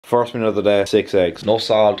First meal of the day, 6 eggs. No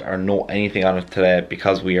salt or no anything on it today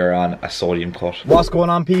because we are on a sodium cut. What's going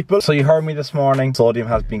on, people? So you heard me this morning, sodium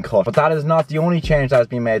has been cut. But that is not the only change that has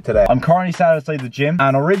been made today. I'm currently sat outside the gym,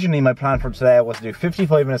 and originally my plan for today was to do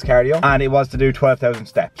 55 minutes cardio, and it was to do 12,000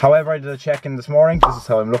 steps. However, I did a check-in this morning. This is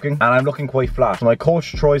how I'm looking, and I'm looking quite flat. So my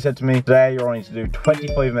coach Troy said to me, today you're only to do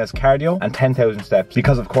 25 minutes cardio and 10,000 steps,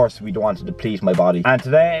 because of course we don't want to deplete my body. And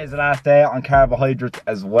today is the last day on carbohydrates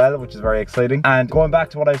as well, which is very exciting. And going back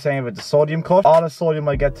to what I was saying about the sodium cut, all the sodium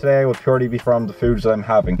I get today will purely be from the foods that I'm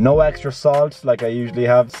having. No extra salt like I usually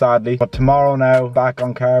have, sadly. But tomorrow now, back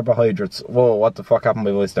on carbohydrates. Whoa, what the fuck happened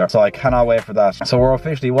to my voice there? So I cannot wait for that. So we're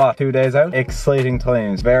officially, what, 2 days out? Exciting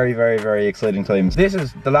times. Very, very, very exciting times. This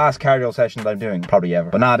is the last cardio session that I'm doing, probably ever.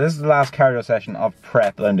 But nah, this is the last cardio session of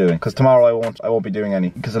prep that I'm doing, because tomorrow I won't be doing any.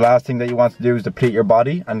 Because the last thing that you want to do is deplete your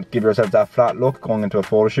body and give yourself that flat look going into a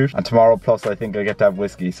photo shoot. And tomorrow, plus, I think I get to have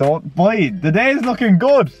whiskey. So, boy, the day is looking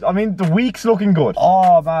good. I mean, the week's looking good.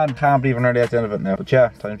 Oh man, can't believe I'm nearly at the end of it now. But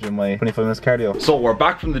yeah, time to do my 25 minutes cardio. So we're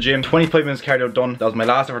back from the gym, 25 minutes cardio done. That was my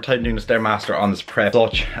last ever time doing the Stairmaster on this prep.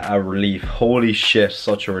 Such a relief. Holy shit,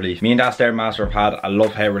 such a relief. Me and that Stairmaster have had a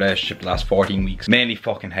love-hate relationship the last 14 weeks. Mainly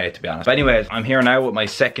fucking hate, to be honest. But anyways, I'm here now with my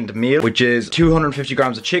second meal, which is 250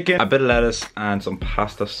 grams of chicken, a bit of lettuce, and some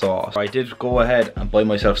pasta sauce. I did go ahead and buy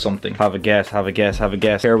myself something. Have a guess, have a guess, have a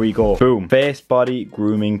guess. Here we go. Boom. Face Body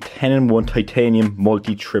Grooming 10-in-1 Titanium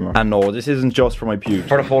Multi Trimmer. And no, this isn't just for my pubes.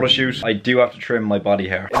 For the photo shoot, I do have to trim my body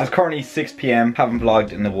hair. It's currently 6 PM, haven't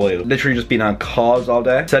vlogged in a while. Literally just been on calls all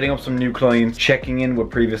day, setting up some new clients, checking in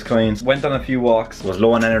with previous clients, went on a few walks, was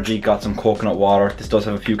low on energy, got some coconut water. This does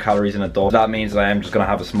have a few calories in it though. That means that I am just gonna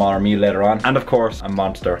have a smaller meal later on. And of course, a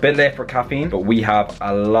Monster. Bit late for caffeine, but we have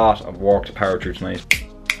a lot of work to power through tonight.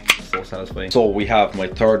 So satisfying. So we have my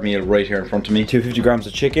third meal right here in front of me. 250 grams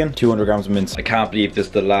of chicken, 200 grams of mince. I can't believe this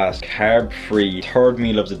is the last carb-free third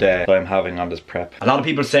meal of the day that I'm having on this prep. A lot of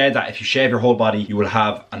people say that if you shave your whole body, you will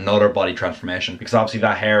have another body transformation, because obviously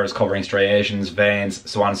that hair is covering striations, veins,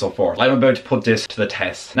 so on and so forth. I'm about to put this to the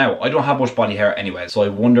test. Now, I don't have much body hair anyway, so I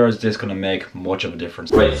wonder, is this gonna make much of a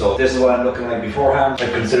difference? Right, so this is what I'm looking like beforehand. I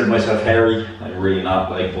considered myself hairy. I'm really not,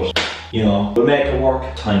 like, but you know, we'll make it work.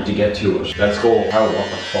 Time to get to it. Let's go. Ow, what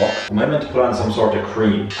the fuck? Am I meant to put on some sort of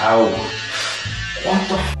cream? Ow. What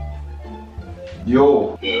the f?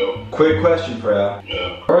 Yo. Yeah. Quick question for ya.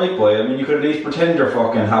 Yeah. Alright, boy, I mean, you could at least pretend you're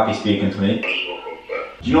fucking happy speaking to me.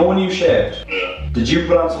 Do you know when you shaved? Yeah. Did you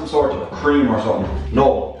put on some sort of cream or something?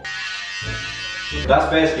 No.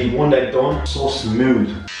 That's basically one leg done. So smooth.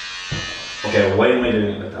 Okay, why am I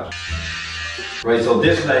doing it like that? Right, so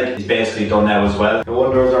this leg is basically done now as well. I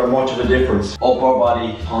wonder if there's much of a difference. Upper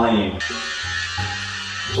body time.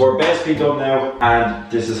 So we're basically done now, and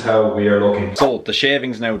this is how we are looking. So the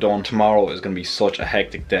shaving's now done. Tomorrow is going to be such a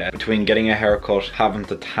hectic day. Between getting a haircut, having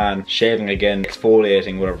to tan, shaving again,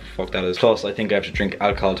 exfoliating, whatever the fuck that is. Plus, I think I have to drink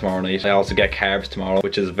alcohol tomorrow night. I also get carbs tomorrow,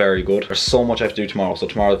 which is very good. There's so much I have to do tomorrow, so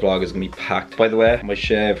tomorrow's vlog is going to be packed. By the way, my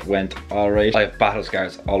shave went alright. I have battle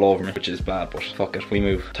scars all over me, which is bad, but fuck it, we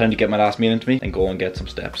move. Time to get my last meal into me and go and get some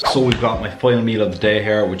steps. So we've got my final meal of the day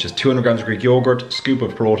here, which is 200 grams of Greek yogurt, scoop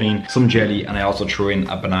of protein, some jelly, and I also threw in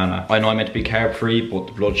a banana. I know I'm meant to be carb free, but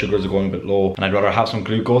the blood sugars are going a bit low, and I'd rather have some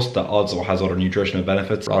glucose that also has other nutritional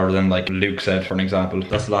benefits rather than, like Luke said, for an example.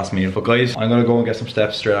 That's the last meal. But guys, I'm gonna go and get some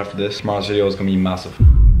steps straight after this. Tomorrow's video is gonna be massive.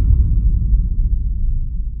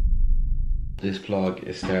 This vlog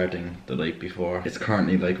is starting the night before. It's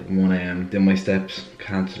currently like 1 AM. Did my steps,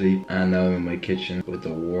 can't sleep, and now I'm in my kitchen with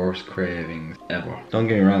the worst cravings ever. Don't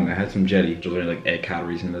get me wrong, I had some jelly, which was only like 8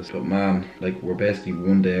 calories in this, but man, like we're basically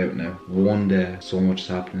 1 day out now. 1 day. So much is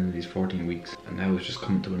happening in these 14 weeks, and now it's just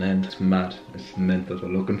coming to an end. It's mad. It's mental.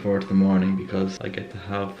 I'm looking forward to the morning because I get to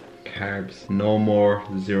have carbs. No more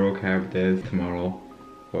 0 carb days tomorrow.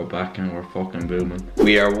 We're back and we're fucking booming.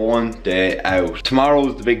 We are 1 day out.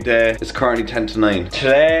 Tomorrow's the big day. It's currently 10 to 9.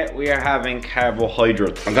 Today we are having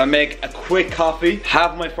carbohydrates. I'm gonna make a quick coffee,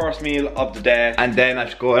 have my first meal of the day, and then I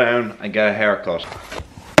have to go down and get a haircut.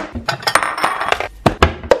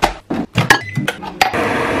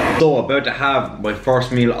 So about to have my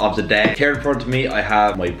first meal of the day. Here in front of me I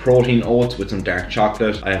have my protein oats with some dark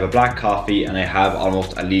chocolate. I have a black coffee and I have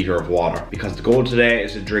almost a litre of water. Because the goal today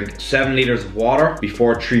is to drink 7 litres of water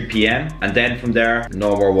before 3 PM, and then from there,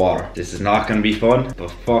 no more water. This is not going to be fun,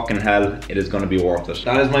 but fucking hell, it is going to be worth it.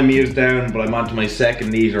 That is my meals down, but I'm on to my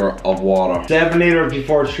second litre of water. 7 litres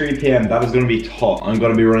before 3 PM, that is going to be tough. I'm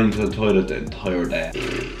going to be running to the toilet the entire day.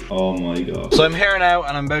 Oh my god. So I'm here now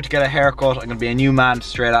and I'm about to get a haircut. I'm gonna be a new man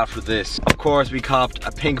straight after this. Of course, we copped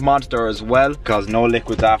a pink monster as well because no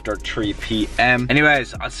liquids after 3 p.m.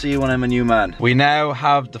 Anyways, I'll see you when I'm a new man. We now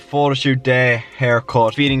have the photo shoot day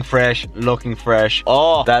haircut. Feeling fresh, looking fresh.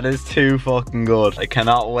 Oh, that is too fucking good. I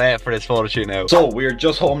cannot wait for this photo shoot now. So we're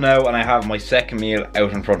just home now and I have my second meal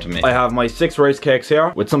out in front of me. I have my 6 rice cakes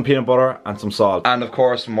here with some peanut butter and some salt. And of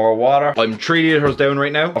course, more water. I'm 3 liters down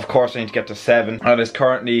right now. Of course, I need to get to 7. And it is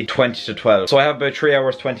currently 20 to 12. So I have about 3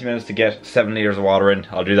 hours, 20 minutes to get 7 liters of water in.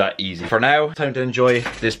 I'll do that easy. For now, time to enjoy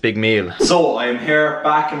this big meal. So I am here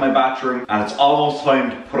back in my bathroom and it's almost time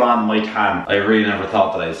to put on my tan. I really never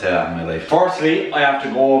thought that I'd say that in my life. Firstly, I have to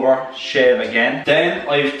go over, shave again. Then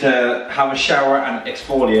I have to have a shower and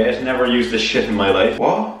exfoliate. Never used this shit in my life.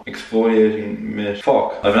 What? Exfoliating mitt.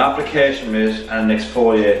 Fuck. I have an application mitt and an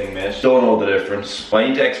exfoliating mitt. Don't know the difference. But I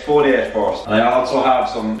need to exfoliate first. And I also have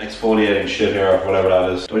some exfoliating shit here, whatever that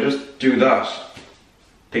is. Do I just do that?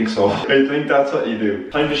 I think so. I think that's what you do.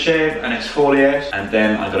 Time to shave and exfoliate and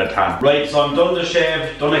then I'm gonna tan. Right, so I'm done to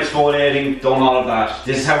shave, done exfoliating, done all of that.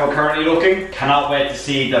 This is how we're currently looking. Cannot wait to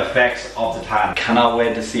see the effects of the tan. Cannot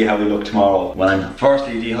wait to see how we look tomorrow when I'm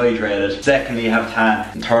firstly dehydrated, secondly have tan,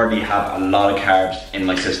 and thirdly have a lot of carbs in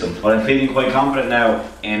my system. But I'm feeling quite confident now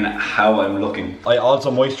in how I'm looking. I also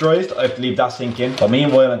moisturised. I have to leave that sink in. But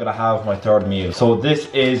meanwhile I'm gonna have my third meal. So this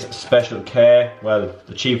is Special K, well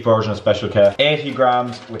the cheap version of Special K. 80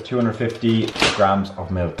 grams with 250 grams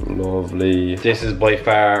of milk. Lovely. This is by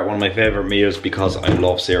far one of my favourite meals because I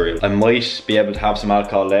love cereal. I might be able to have some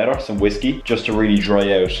alcohol later, some whiskey, just to really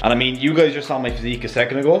dry out. And I mean, you guys just saw my physique a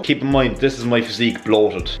second ago. Keep in mind, this is my physique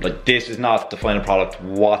bloated. Like, this is not the final product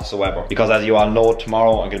whatsoever. Because as you all know,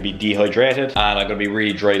 tomorrow I'm gonna be dehydrated and I'm gonna be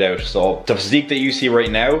really dried out. So the physique that you see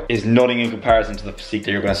right now is nothing in comparison to the physique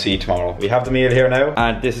that you're gonna see tomorrow. We have the meal here now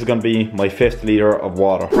and this is gonna be my 5th litre of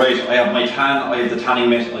water. Right, I have my tan, I have the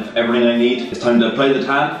tanning mitt, I have everything I need. It's time to apply the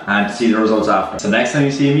tan and see the results after. So next time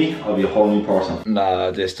you see me, I'll be a whole new person.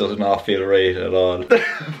 Nah, this does not feel right at all.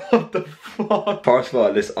 What the fuck? First of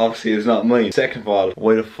all, this obviously is not mine. Second of all,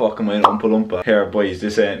 why the fuck am I an Oompa Loompa? Here boys,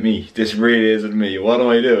 this ain't me. This really isn't me. What am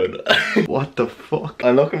I doing? What the fuck?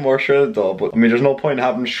 I'm looking more shredded though, but I mean there's no point in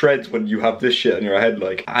having shreds when you have this shit on your head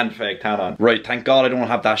like, and fake tan on. Right, thank God I don't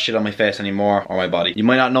have that shit on my face anymore or my body. You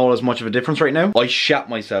might not know as much of a difference right now. I shat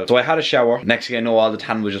myself. So I had a shower. Next thing I know, all the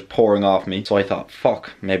tan was just pouring off me. So I thought,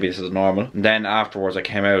 fuck, maybe this is normal. And then afterwards I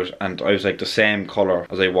came out and I was like the same colour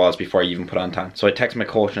as I was before I even put on tan. So I texted my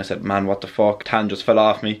coach and I said, man, what the fuck? Tan just fell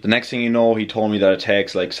off me. The next thing you know, he told me that it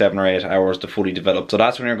takes like 7 or 8 hours to fully develop. So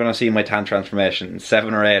that's when you're gonna see my tan transformation in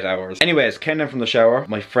 7 or 8 hours. Anyways, came in from the shower.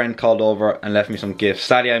 My friend called over and left me some gifts.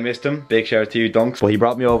 Sadly, I missed him. Big shout out to you, Dunks. But he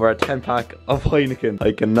brought me over a 10-pack of Heineken.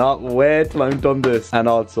 I cannot wait till I'm done this. And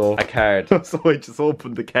also a card. So I just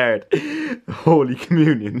opened the card. Holy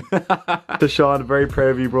communion. To Sean, very proud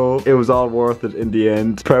of you, bro. It was all worth it in the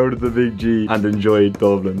end. Proud of the big G and enjoyed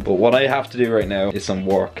Dublin. But what I have to do right now is some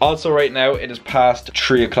work. Also right now, it is past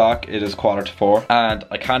 3 o'clock. It is 3:45 and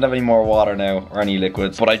I can't have any more water now or any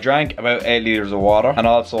liquids. But I drank about 8 litres of water and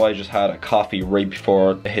also I just had a coffee right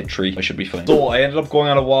before it hit 3. I should be fine. So I ended up going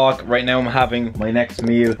on a walk. Right now I'm having my next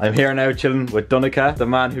meal. I'm here now chilling with Dunica, the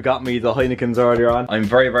man who got me the Heinekens earlier on. I'm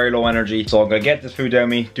very, very low energy. So I'm gonna get this food down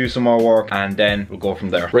me, do some more work and then we'll go from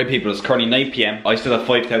there. Right people, it's currently 9 p.m. I still have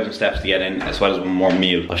 5,000 steps to get in as well as one more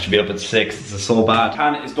meal. I should be up at 6. This is so bad.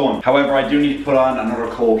 Tan is done. However, I do need to put on another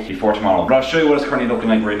coat before tomorrow. But I'll show you what it's currently looking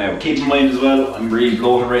like right now. Keep in mind as well, I'm really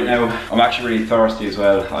bloated right now. I'm actually really thirsty as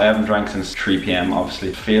well. I haven't drank since 3 p.m. obviously.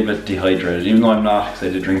 I feel a bit dehydrated, even though I'm not, because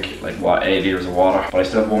I did drink like what, 8 litres of water. But I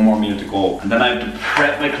still have one more meal to go. And then I have to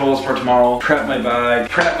prep my clothes for tomorrow, prep my bag,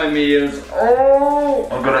 prep my meals. Oh,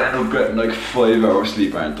 I'm gonna end up getting like 5 hours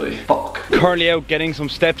sleep, aren't I? Fuck. Currently out getting some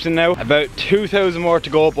steps in now. About 2,000 more to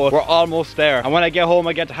go, but we're almost there. And when I get home,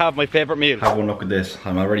 I get to have my favourite meal. Have one look at this.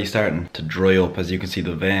 I'm already starting to dry up, as you can see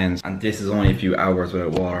the veins. And this is only a few hours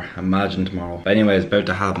without water. Imagine tomorrow. But anyways, about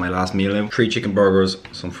to have my last meal now. 3 chicken burgers,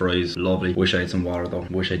 some fries. Lovely. Wish I had some water though.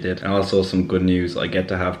 Wish I did. And also some good news. I get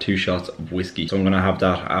to have 2 shots of whiskey. So I'm gonna have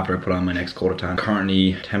that after I put on my next coat of tan.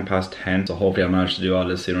 Currently 10 past 10. So hopefully I'll manage to do all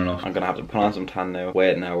this soon enough. I'm gonna have to put on some tan now.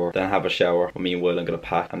 Wait an hour. Then have a shower. Meanwhile, I'm gonna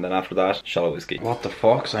pack. And then after that, shot of whiskey. What the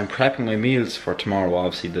fuck? So I'm prepping my meals for tomorrow,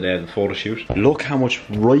 obviously the day of the photo shoot. Look how much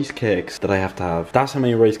rice cakes that I have to have. That's how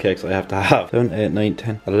many rice cakes I have to have. 7, 8, 9,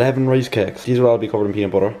 10, 11 rice cakes. These will all be covered in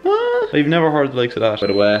peanut butter. I've never heard the likes of that. By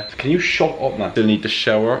the way, can you shut up, man? Still need to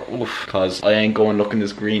shower. Oof, cause I ain't going looking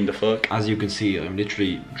this green, the fuck. As you can see, I'm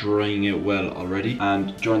literally drying it well already.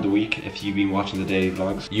 And during the week, if you've been watching the daily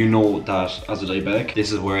vlogs, you know that as a diabetic,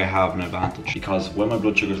 this is where I have an advantage. Because when my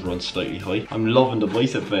blood sugars run slightly high, I'm loving the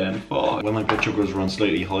bicep vein. Fuck. When my blood sugars run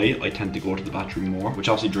slightly high, I tend to go to the bathroom more, which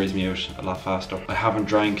obviously dries me out a lot faster. I haven't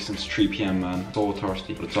drank since 3 p.m, man. So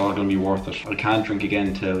thirsty, but it's all gonna be worth it. I can't drink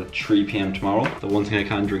again till 3 p.m. tomorrow. The one thing I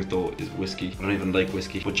can drink though is whiskey. I don't even like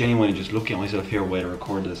whiskey. But genuinely, just looking at myself here while I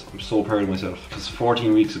record this, I'm so proud of myself. Because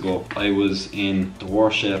 14 weeks ago, I was in the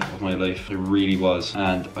worst shape of my life. I really was.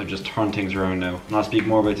 And I've just turned things around now. And I'll speak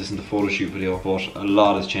more about this in the photo shoot video, but a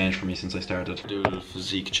lot has changed for me since I started. Do a little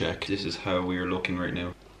physique check. This is how we are looking right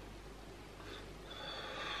now.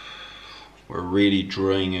 We're really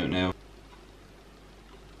drying out now.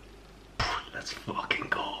 Let's fucking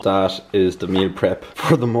go. That is the meal prep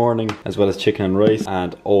for the morning, as well as chicken and rice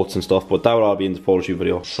and oats and stuff, but that will all be in the photo shoot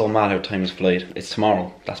video. So mad how time has flied. It's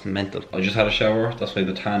tomorrow. That's mental. I just had a shower, that's why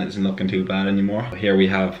the tan isn't looking too bad anymore. Here we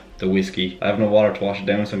have the whiskey. I have no water to wash it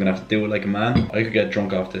down, so I'm gonna have to do it like a man. I could get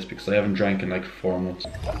drunk off this because I haven't drank in like 4 months.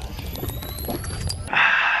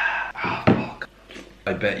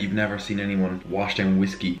 I bet you've never seen anyone wash down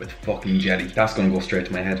whiskey with fucking jelly. That's gonna go straight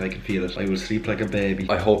to my head, I can feel it. I will sleep like a baby.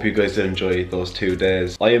 I hope you guys did enjoy those 2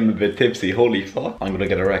 days. I am a bit tipsy, holy fuck. I'm gonna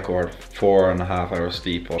get a record, 4.5 hours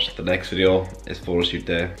sleep, but the next video is photo shoot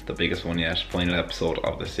day, the biggest one yet, final episode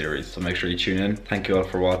of the series. So make sure you tune in. Thank you all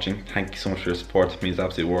for watching. Thank you so much for your support, it means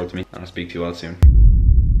absolute world to me, and I'll speak to you all soon.